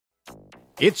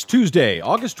It's Tuesday,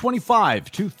 August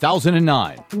 25,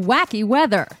 2009. Wacky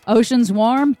weather. Oceans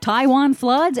warm, Taiwan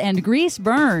floods, and Greece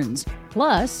burns.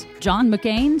 Plus, John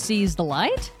McCain sees the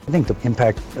light? I think the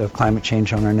impact of climate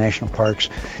change on our national parks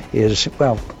is,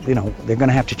 they're going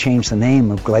to have to change the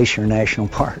name of Glacier National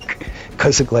Park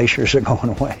because the glaciers are going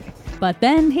away. But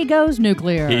then he goes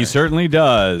nuclear. He certainly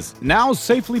does. Now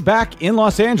safely back in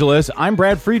Los Angeles, I'm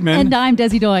Brad Friedman. And I'm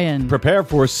Desi Doyen. Prepare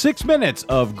for 6 minutes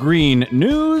of green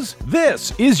news.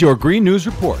 This is your Green News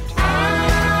Report.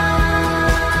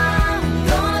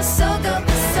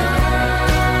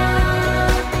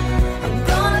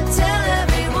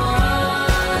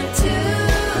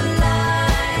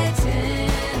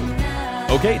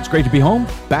 Okay, it's great to be home,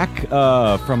 back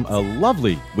from a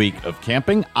lovely week of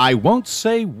camping. I won't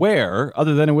say where,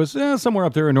 other than it was somewhere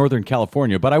up there in Northern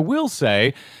California, but I will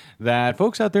say that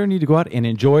folks out there need to go out and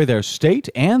enjoy their state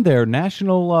and their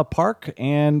national park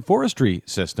and forestry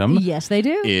system. Yes, they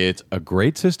do. It's a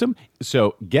great system,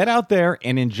 so get out there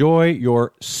and enjoy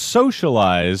your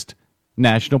socialized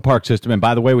national park system. And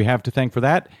by the way, we have to thank for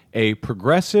that a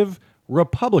progressive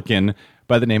Republican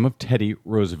by the name of Teddy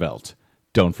Roosevelt.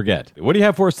 Don't forget. What do you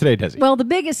have for us today, Desi? Well, the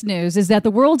biggest news is that the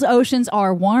world's oceans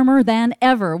are warmer than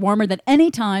ever, warmer than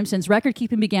any time since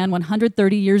record-keeping began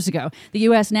 130 years ago. The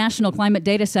U.S. National Climate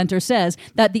Data Center says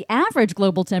that the average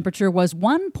global temperature was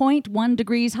 1.1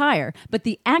 degrees higher, but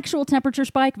the actual temperature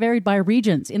spike varied by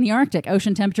regions. In the Arctic,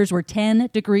 ocean temperatures were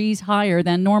 10 degrees higher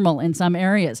than normal in some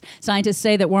areas. Scientists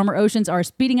say that warmer oceans are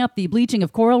speeding up the bleaching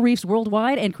of coral reefs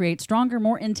worldwide and create stronger,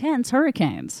 more intense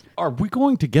hurricanes. Are we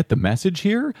going to get the message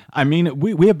here? I mean,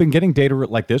 we have been getting data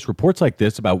like this, reports like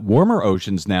this about warmer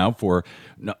oceans now for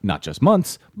not just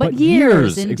months, but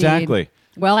years. Indeed. Exactly.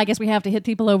 Well, I guess we have to hit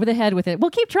people over the head with it.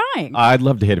 We'll keep trying. I'd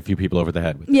love to hit a few people over the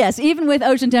head with it. Yes, even with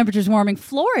ocean temperatures warming,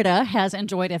 Florida has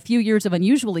enjoyed a few years of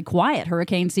unusually quiet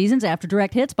hurricane seasons after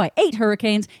direct hits by 8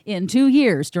 hurricanes in 2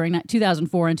 years during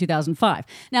 2004 and 2005.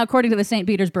 Now, according to the St.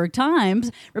 Petersburg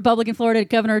Times, Republican Florida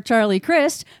Governor Charlie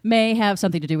Crist may have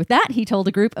something to do with that. He told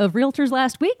a group of realtors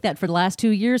last week that for the last 2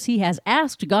 years he has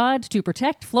asked God to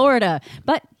protect Florida,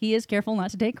 but he is careful not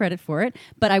to take credit for it.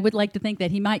 But I would like to think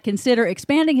that he might consider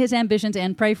expanding his ambitions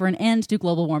and pray for an end to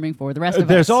global warming for the rest of us.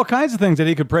 There's all kinds of things that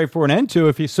he could pray for an end to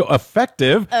if he's so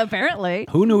effective. Apparently.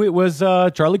 Who knew it was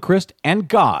Charlie Crist and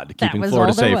God keeping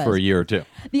Florida safe for a year or two?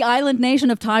 The island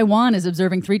nation of Taiwan is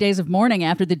observing 3 days of mourning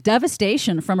after the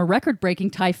devastation from a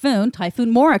record-breaking Typhoon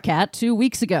Morakat 2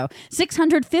 weeks ago.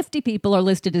 650 people are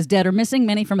listed as dead or missing,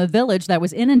 many from a village that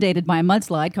was inundated by a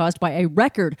mudslide caused by a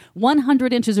record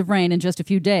 100 inches of rain in just a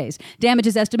few days. Damage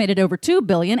is estimated over $2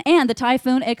 billion, and the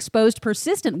typhoon exposed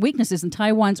persistent weaknesses in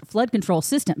Taiwan's flood control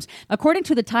systems. According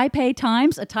to the Taipei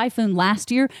Times, a typhoon last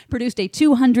year produced a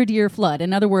 200-year flood.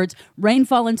 In other words,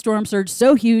 rainfall and storm surge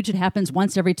so huge it happens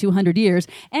once every 200 years.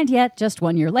 And yet, just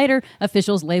 1 year later,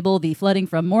 officials label the flooding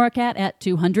from Morakat at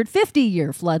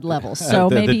 250-year flood levels. So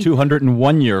the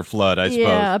 201-year flood, I suppose.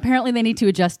 Yeah, apparently they need to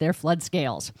adjust their flood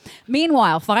scales.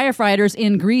 Meanwhile, firefighters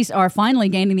in Greece are finally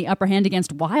gaining the upper hand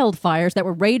against wildfires that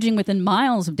were raging within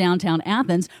miles of downtown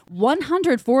Athens.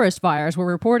 100 forest fires were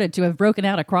reported to have broken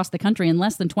out across the country in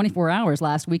less than 24 hours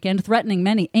last weekend, threatening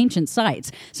many ancient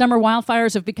sites. Summer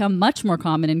wildfires have become much more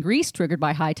common in Greece, triggered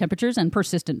by high temperatures and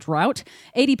persistent drought.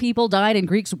 80 people died in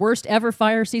Greece's worst ever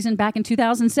fire season back in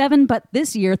 2007, but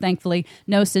this year, thankfully,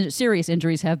 no serious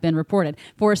injuries have been reported.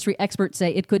 Forestry experts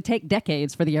say it could take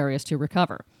decades for the areas to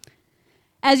recover.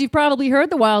 As you've probably heard,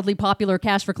 the wildly popular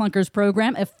Cash for Clunkers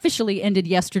program officially ended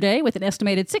yesterday with an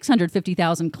estimated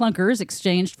 650,000 clunkers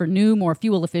exchanged for new, more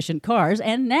fuel-efficient cars.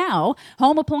 And now,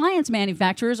 home appliance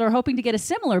manufacturers are hoping to get a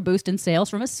similar boost in sales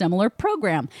from a similar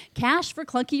program, Cash for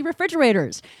Clunky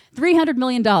refrigerators. $300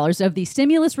 million of the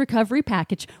stimulus recovery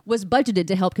package was budgeted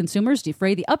to help consumers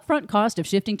defray the upfront cost of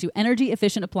shifting to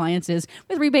energy-efficient appliances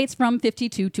with rebates from $50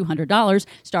 to $200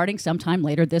 starting sometime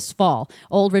later this fall.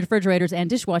 Old refrigerators and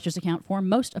dishwashers account for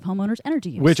most of homeowners'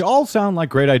 energy use. Which all sound like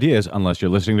great ideas, unless you're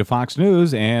listening to Fox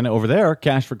News, and over there,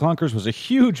 Cash for Clunkers was a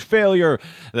huge failure.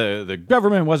 The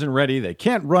government wasn't ready, they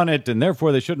can't run it, and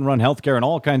therefore they shouldn't run healthcare, and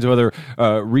all kinds of other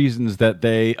reasons that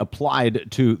they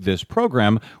applied to this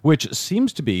program, which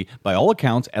seems to be, by all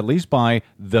accounts, at least by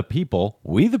the people,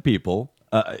 we the people,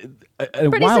 a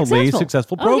wildly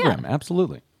successful program. Yeah.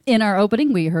 Absolutely. In our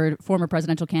opening, we heard former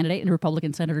presidential candidate and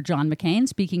Republican Senator John McCain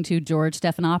speaking to George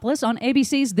Stephanopoulos on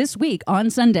ABC's This Week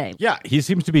on Sunday. Yeah, he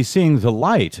seems to be seeing the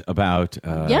light about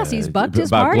yes, he's bucked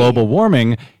his party. Global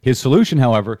warming. His solution,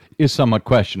 however, is somewhat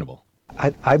questionable.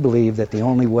 I believe that the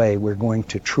only way we're going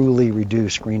to truly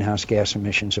reduce greenhouse gas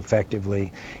emissions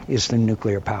effectively is through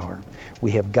nuclear power.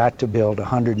 We have got to build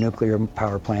 100 nuclear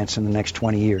power plants in the next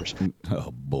 20 years.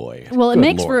 Oh, boy. Well, it Good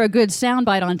makes Lord. for a good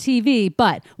soundbite on TV,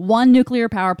 but one nuclear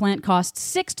power plant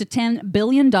costs $6 to $10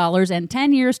 billion and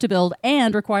 10 years to build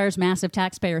and requires massive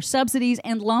taxpayer subsidies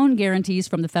and loan guarantees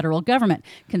from the federal government.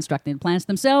 Constructing the plants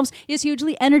themselves is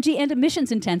hugely energy and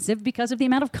emissions intensive because of the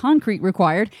amount of concrete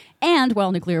required. And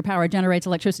while nuclear power generates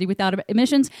electricity without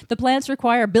emissions, the plants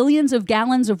require billions of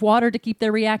gallons of water to keep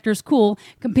their reactors cool,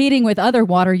 competing with other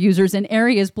water users in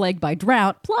areas plagued by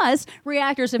drought. Plus,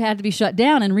 reactors have had to be shut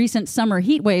down in recent summer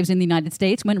heat waves in the United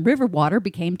States when river water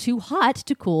became too hot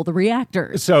to cool the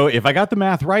reactors. So if I got the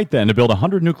math right then, to build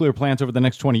 100 nuclear plants over the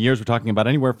next 20 years, we're talking about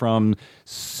anywhere from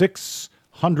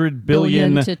 $600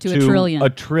 billion to a trillion. a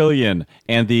trillion.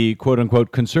 And the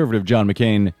quote-unquote conservative John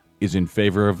McCain is in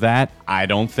favor of that? I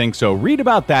don't think so. Read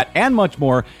about that and much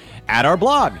more at our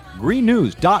blog,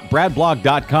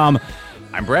 greennews.bradblog.com.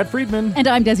 I'm Brad Friedman. And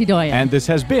I'm Desi Doyen. And this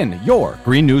has been your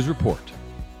Green News Report.